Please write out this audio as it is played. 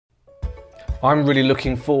I'm really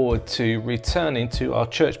looking forward to returning to our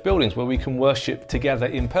church buildings where we can worship together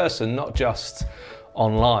in person, not just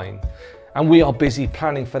online. And we are busy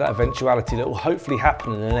planning for that eventuality that will hopefully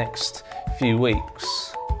happen in the next few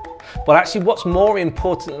weeks. But actually, what's more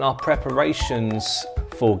important than our preparations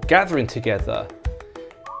for gathering together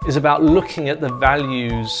is about looking at the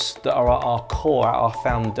values that are at our core, at our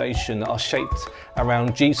foundation, that are shaped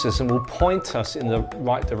around Jesus and will point us in the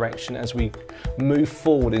right direction as we move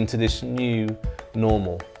forward into this new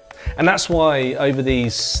normal. And that's why over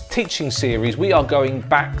these teaching series, we are going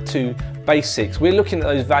back to basics. We're looking at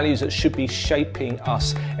those values that should be shaping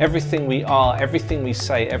us, everything we are, everything we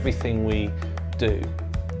say, everything we do.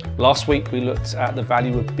 Last week, we looked at the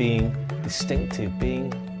value of being distinctive,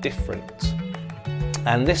 being different.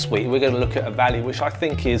 And this week we're going to look at a value which I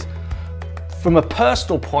think is, from a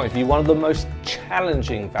personal point of view, one of the most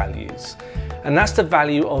challenging values. And that's the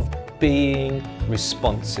value of being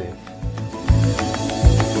responsive.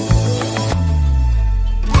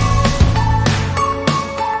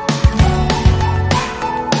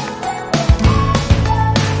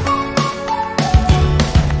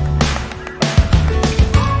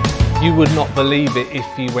 You would not believe it if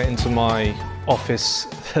you went into my office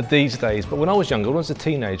these days, but when I was younger, when I was a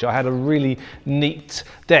teenager, I had a really neat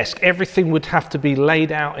desk. Everything would have to be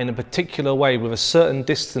laid out in a particular way with a certain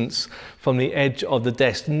distance from the edge of the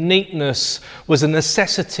desk. Neatness was a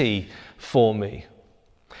necessity for me.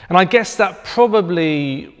 And I guess that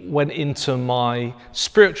probably went into my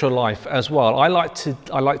spiritual life as well. I like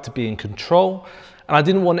to be in control, and I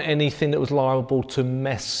didn't want anything that was liable to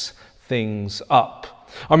mess things up.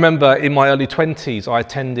 I remember in my early 20s, I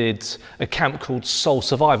attended a camp called Soul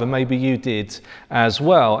Survivor. Maybe you did as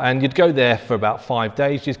well. And you'd go there for about 5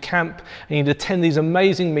 days. You'd camp and you'd attend these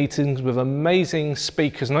amazing meetings with amazing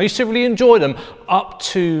speakers. And I used to really enjoy them up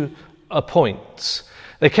to a point.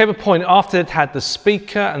 There came a point after they'd had the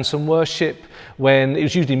speaker and some worship when it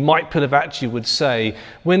was usually Mike Pilavachi would say,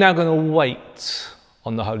 "We're now going to wait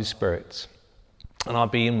on the Holy Spirit." And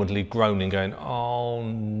I'd be inwardly groaning, going, "Oh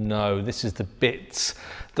no, this is the bit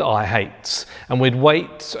that I hate." And we'd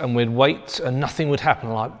wait, and nothing would happen.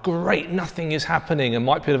 I'm like, "Great, nothing is happening." And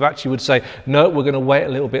Mike Pilavachi would say, "No, we're going to wait a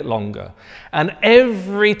little bit longer." And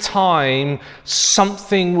every time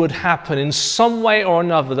something would happen, in some way or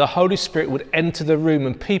another, the Holy Spirit would enter the room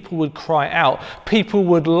and people would cry out, people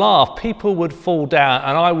would laugh, people would fall down,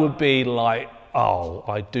 and I would be like, "Oh,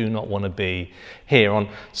 I do not want to be here." On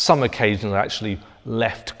some occasions, I actually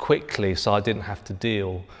left quickly so I didn't have to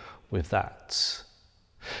deal with that.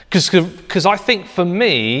 Because I think for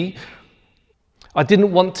me, I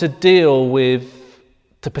didn't want to deal with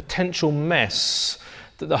the potential mess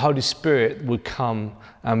that the Holy Spirit would come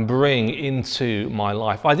and bring into my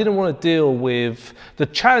life. I didn't want to deal with the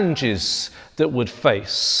challenges that would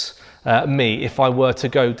face me if I were to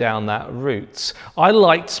go down that route. I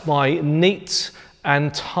liked my neat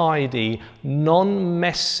and tidy,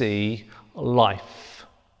 non-messy life.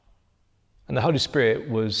 And the Holy Spirit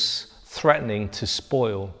was threatening to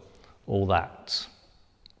spoil all that.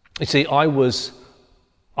 You see, I was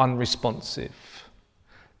unresponsive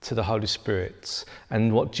to the Holy Spirit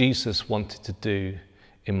and what Jesus wanted to do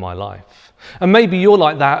in my life. And maybe you're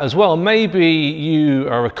like that as well. Maybe you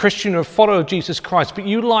are a Christian or a follower of Jesus Christ, but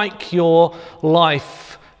you like your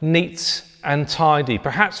life neat and tidy.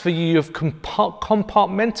 Perhaps for you, you've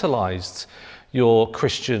compartmentalized your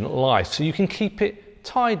Christian life so you can keep it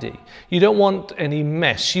tidy. You don't want any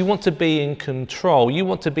mess. You want to be in control. You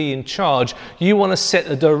want to be in charge. You want to set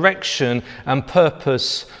the direction and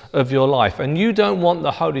purpose of your life. And you don't want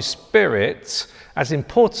the Holy Spirit, as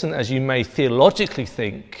important as you may theologically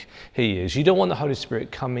think he is, you don't want the Holy Spirit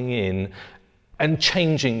coming in and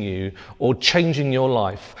changing you or changing your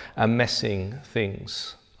life and messing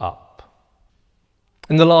things up.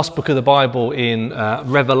 In the last book of the Bible, in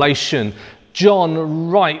Revelation, John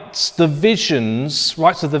writes of the visions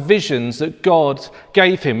that God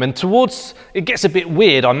gave him. And it gets a bit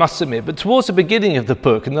weird, I must admit, but towards the beginning of the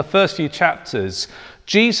book, in the first few chapters,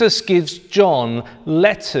 Jesus gives John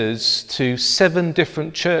letters to 7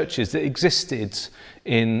 different churches that existed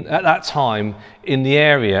at that time in the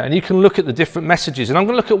area. And you can look at the different messages. And I'm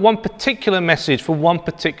going to look at one particular message for one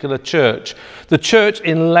particular church. The church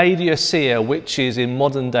in Laodicea, which is in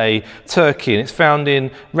modern day Turkey. And it's found in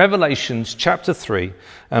Revelations chapter 3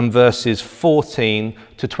 and verses 14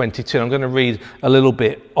 to 22. I'm going to read a little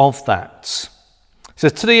bit of that. It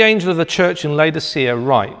says, "To the angel of the church in Laodicea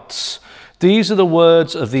write, these are the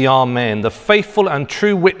words of the Amen, the faithful and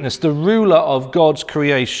true witness, the ruler of God's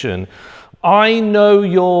creation. I know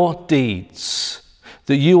your deeds,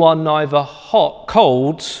 that you are neither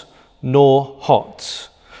cold nor hot.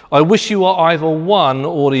 I wish you were either one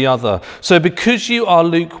or the other. So because you are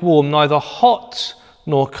lukewarm, neither hot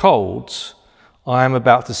nor cold, I am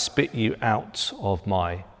about to spit you out of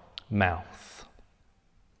my mouth.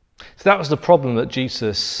 So that was the problem that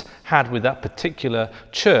Jesus had with that particular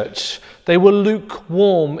church. They were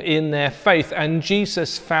lukewarm in their faith, and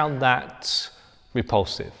Jesus found that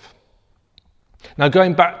repulsive. Now,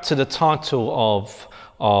 going back to the title of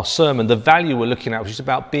our sermon, the value we're looking at, which is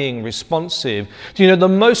about being responsive. Do you know the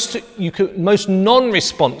most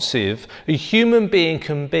non-responsive a human being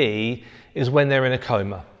can be is when they're in a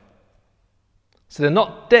coma. So they're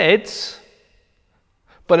not dead,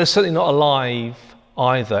 but they're certainly not alive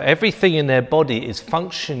either. Everything in their body is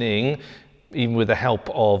functioning, even with the help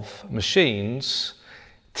of machines.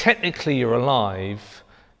 Technically you're alive,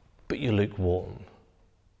 but you're lukewarm.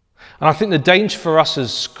 And I think the danger for us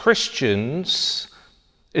as Christians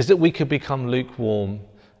is that we could become lukewarm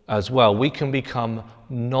as well. We can become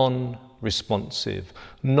non-responsive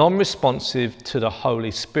to the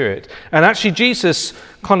Holy Spirit. And actually Jesus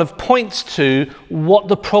kind of points to what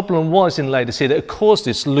the problem was in Laodicea that caused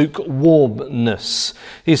this lukewarmness.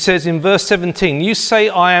 He says in verse 17, "You say,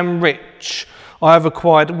 I am rich, I have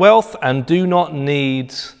acquired wealth and do not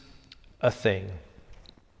need a thing."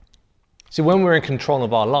 See, when we're in control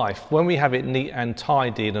of our life, when we have it neat and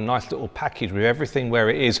tidy in a nice little package with everything where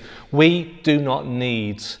it is, we do not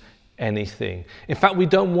need anything. In fact, we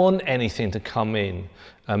don't want anything to come in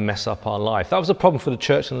and mess up our life. That was a problem for the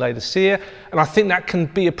church in Laodicea, and I think that can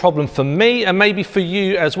be a problem for me and maybe for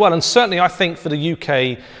you as well, and certainly I think for the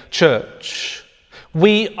UK church.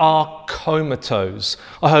 We are comatose.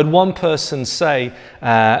 I heard one person say,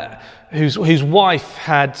 whose wife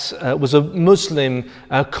was a Muslim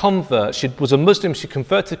convert. She was a Muslim, she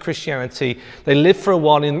converted to Christianity. They lived for a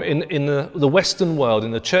while in the Western world,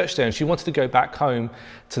 in the church there, and she wanted to go back home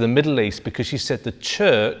to the Middle East because she said the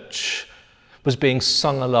church was being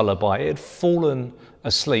sung a lullaby. It had fallen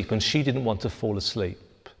asleep, and she didn't want to fall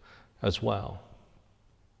asleep as well.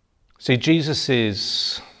 See,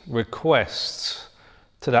 Jesus' request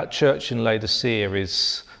to that church in Laodicea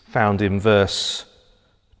is found in verse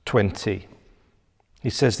 20. He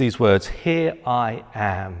says these words, "Here I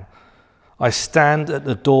am. I stand at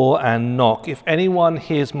the door and knock. If anyone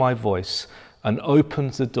hears my voice and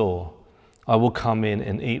opens the door, I will come in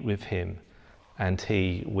and eat with him and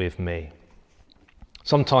he with me."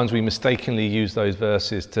 Sometimes we mistakenly use those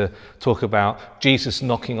verses to talk about Jesus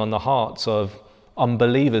knocking on the hearts of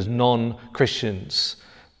unbelievers, non-Christians.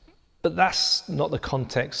 But that's not the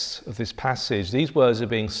context of this passage. These words are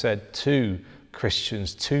being said to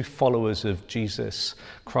Christians, to followers of Jesus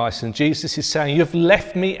Christ. And Jesus is saying, you've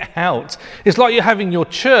left me out. It's like you're having your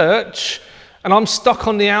church and I'm stuck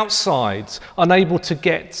on the outside, unable to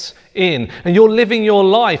get in. And you're living your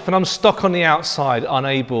life and I'm stuck on the outside,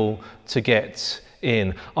 unable to get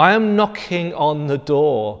in. I am knocking on the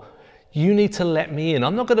door. You need to let me in.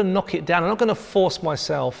 I'm not going to knock it down. I'm not going to force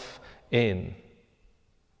myself in.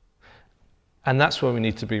 And that's where we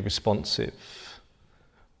need to be responsive.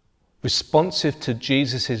 Responsive to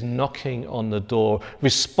Jesus' knocking on the door,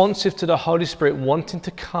 responsive to the Holy Spirit wanting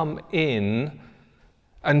to come in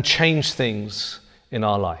and change things in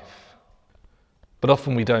our life. But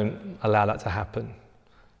often we don't allow that to happen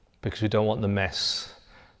because we don't want the mess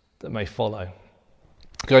that may follow.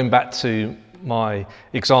 Going back to my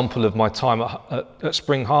example of my time at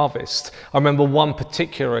Spring Harvest, I remember one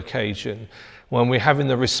particular occasion when we're having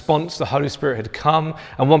the response, the Holy Spirit had come,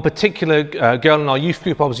 and one particular girl in our youth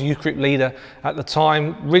group, I was a youth group leader at the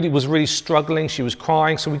time, was really struggling. She was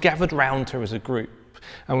crying, so we gathered round her as a group,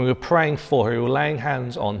 and we were praying for her, we were laying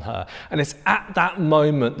hands on her. And it's at that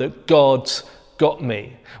moment that God got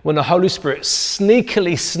me, when the Holy Spirit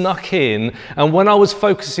sneakily snuck in, and when I was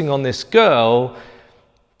focusing on this girl,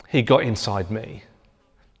 he got inside me.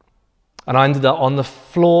 And I ended up on the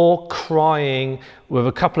floor crying with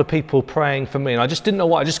a couple of people praying for me. And I just didn't know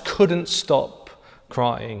what, I just couldn't stop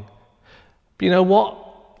crying. But you know what?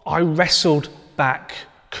 I wrestled back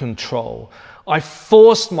control. I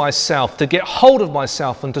forced myself to get hold of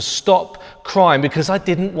myself and to stop crying because I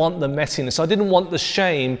didn't want the messiness. I didn't want the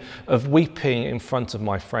shame of weeping in front of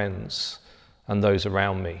my friends and those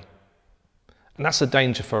around me. And that's a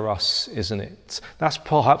danger for us, isn't it? That's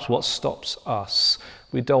perhaps what stops us.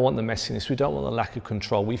 We don't want the messiness. We don't want the lack of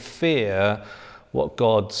control. We fear what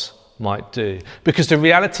God might do. Because the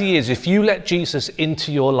reality is, if you let Jesus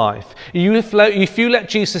into your life, if you let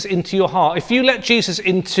Jesus into your heart, if you let Jesus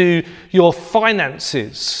into your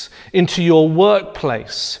finances, into your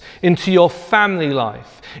workplace, into your family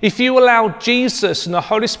life, if you allow Jesus and the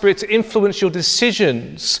Holy Spirit to influence your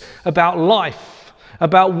decisions about life,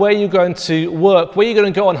 about where you're going to work, where you're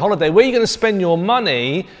going to go on holiday, where you're going to spend your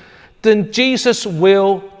money, then Jesus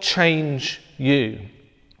will change you.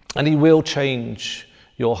 And he will change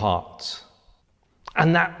your heart.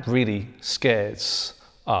 And that really scares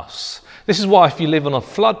us. This is why if you live on a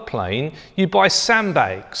floodplain, you buy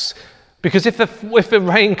sandbags. Because if the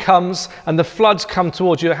rain comes and the floods come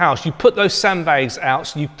towards your house, you put those sandbags out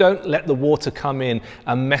so you don't let the water come in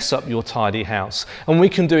and mess up your tidy house. And we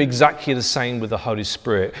can do exactly the same with the Holy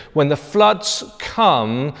Spirit. When the floods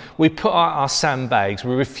come, we put out our sandbags,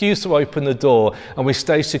 we refuse to open the door, and we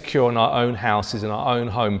stay secure in our own houses, in our own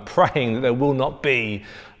home, praying that there will not be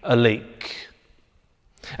a leak.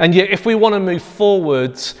 And yet, if we want to move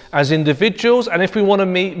forward as individuals, and if we want to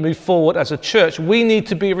move forward as a church, we need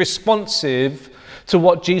to be responsive to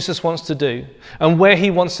what Jesus wants to do and where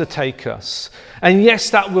he wants to take us. And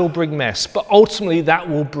yes, that will bring mess, but ultimately that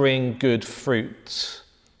will bring good fruit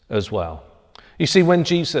as well. You see, when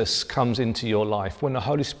Jesus comes into your life, when the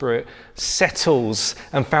Holy Spirit settles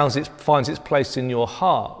and finds its place in your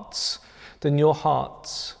heart, then your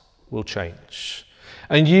heart will change.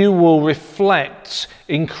 And you will reflect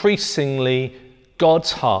increasingly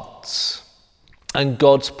God's heart and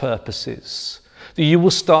God's purposes. That you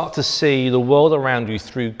will start to see the world around you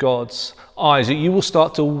through God's eyes. That you will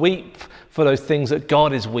start to weep for those things that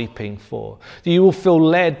God is weeping for. That you will feel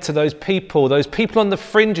led to those people on the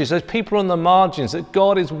fringes, those people on the margins that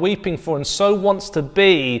God is weeping for and so wants to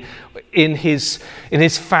be in his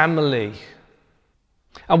family.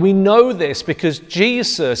 And we know this because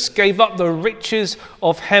Jesus gave up the riches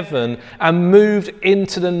of heaven and moved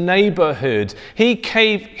into the neighborhood. He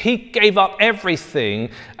gave up everything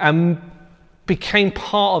and became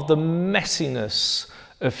part of the messiness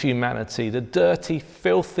of humanity, the dirty,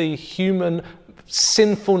 filthy, human,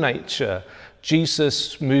 sinful nature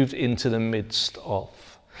Jesus moved into the midst of.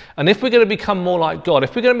 And if we're going to become more like God,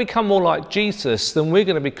 if we're going to become more like Jesus, then we're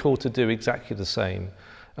going to be called to do exactly the same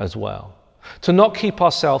as well. To not keep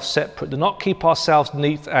ourselves separate, to not keep ourselves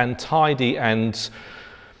neat and tidy and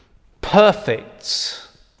perfect,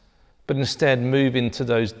 but instead move into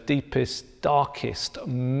those deepest, darkest,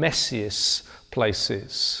 messiest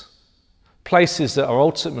places. Places that are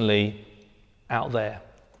ultimately out there.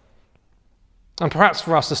 And perhaps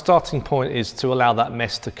for us, the starting point is to allow that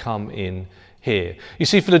mess to come in here. You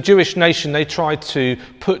see, for the Jewish nation, they tried to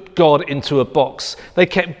put God into a box. They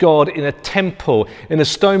kept God in a temple, in a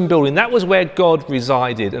stone building. That was where God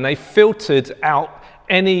resided, and they filtered out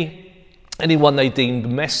anyone they deemed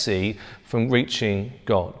messy from reaching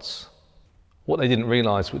God. What they didn't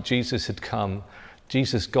realize was Jesus,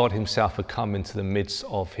 God himself, had come into the midst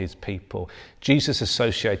of his people. Jesus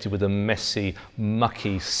associated with a messy,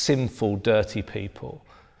 mucky, sinful, dirty people,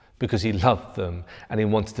 because he loved them and he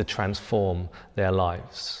wanted to transform their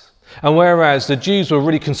lives. And whereas the Jews were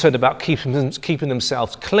really concerned about keeping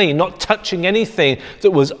themselves clean, not touching anything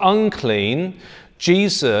that was unclean,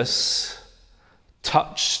 Jesus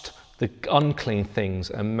touched the unclean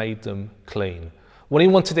things and made them clean. When he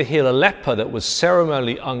wanted to heal a leper that was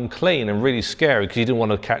ceremonially unclean and really scary because he didn't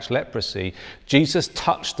want to catch leprosy, Jesus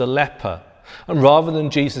touched the leper. And rather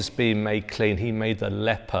than Jesus being made clean, he made the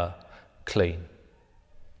leper clean.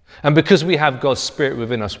 And because we have God's Spirit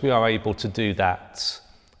within us, we are able to do that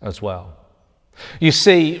as well. You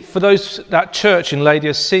see, for that church in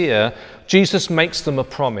Laodicea, Jesus makes them a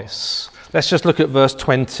promise. Let's just look at verse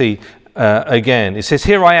 20 again. It says,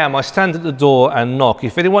 "Here I am, I stand at the door and knock.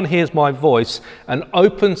 If anyone hears my voice and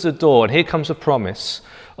opens the door," and here comes a promise,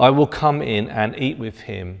 "I will come in and eat with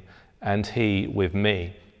him and he with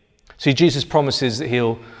me." See, Jesus promises that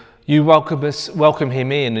you welcome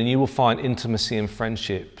him in and you will find intimacy and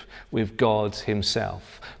friendship with God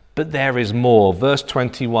himself. But there is more. Verse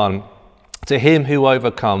 21, "To him who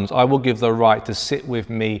overcomes, I will give the right to sit with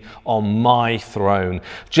me on my throne,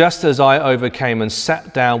 just as I overcame and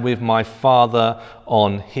sat down with my Father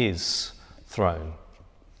on his throne."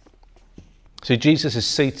 So Jesus is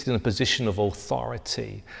seated in a position of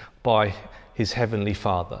authority by his heavenly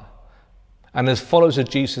Father. And as followers of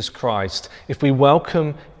Jesus Christ, if we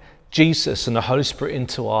welcome Jesus and the Holy Spirit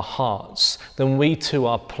into our hearts, then we too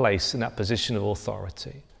are placed in that position of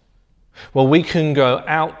authority. Well, we can go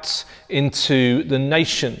out into the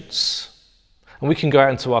nations and we can go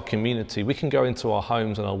out into our community. We can go into our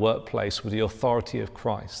homes and our workplace with the authority of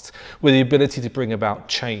Christ, with the ability to bring about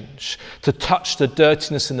change, to touch the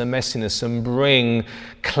dirtiness and the messiness and bring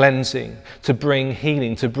cleansing, to bring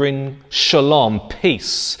healing, to bring shalom,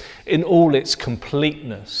 peace in all its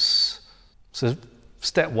completeness. So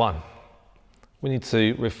step one, we need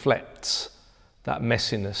to reflect that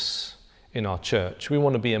messiness in our church. We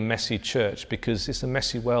want to be a messy church because it's a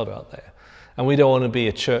messy world out there. And we don't want to be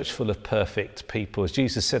a church full of perfect people. As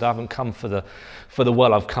Jesus said, I haven't come for the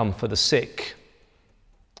well, I've come for the sick.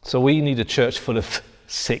 So we need a church full of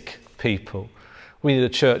sick people. We need a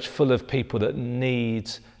church full of people that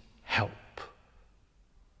need help.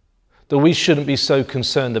 That we shouldn't be so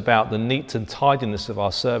concerned about the neat and tidiness of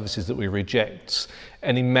our services that we reject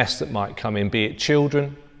any mess that might come in, be it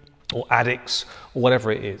children or addicts or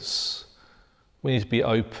whatever it is. We need to be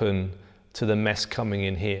open to the mess coming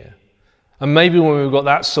in here. And maybe when we've got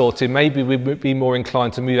that sorted, maybe we'd be more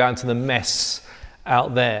inclined to move out into the mess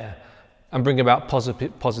out there and bring about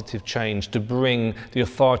positive change, to bring the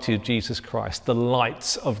authority of Jesus Christ, the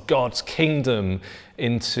light of God's kingdom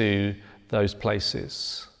into those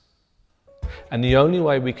places. And the only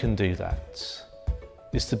way we can do that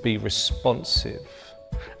is to be responsive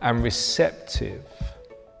and receptive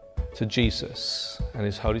to Jesus and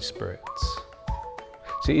his Holy Spirit.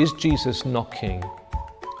 See, is Jesus knocking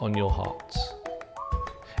on your heart?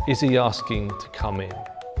 Is he asking to come in?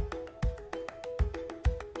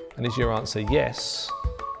 And is your answer yes,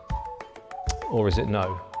 or is it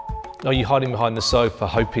no? Are you hiding behind the sofa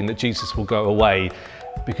hoping that Jesus will go away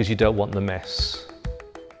because you don't want the mess?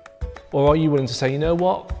 Or are you willing to say, you know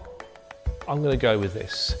what? I'm going to go with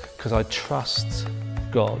this because I trust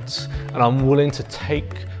God and I'm willing to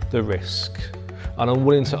take the risk and I'm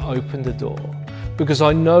willing to open the door because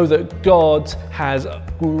I know that God has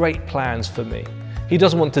great plans for me. He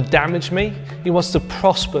doesn't want to damage me. He wants to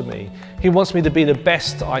prosper me. He wants me to be the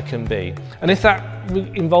best I can be. And if that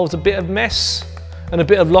involves a bit of mess and a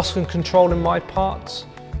bit of loss and control in my part,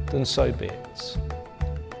 then so be it.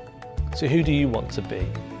 So who do you want to be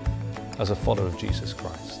as a follower of Jesus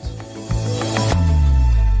Christ?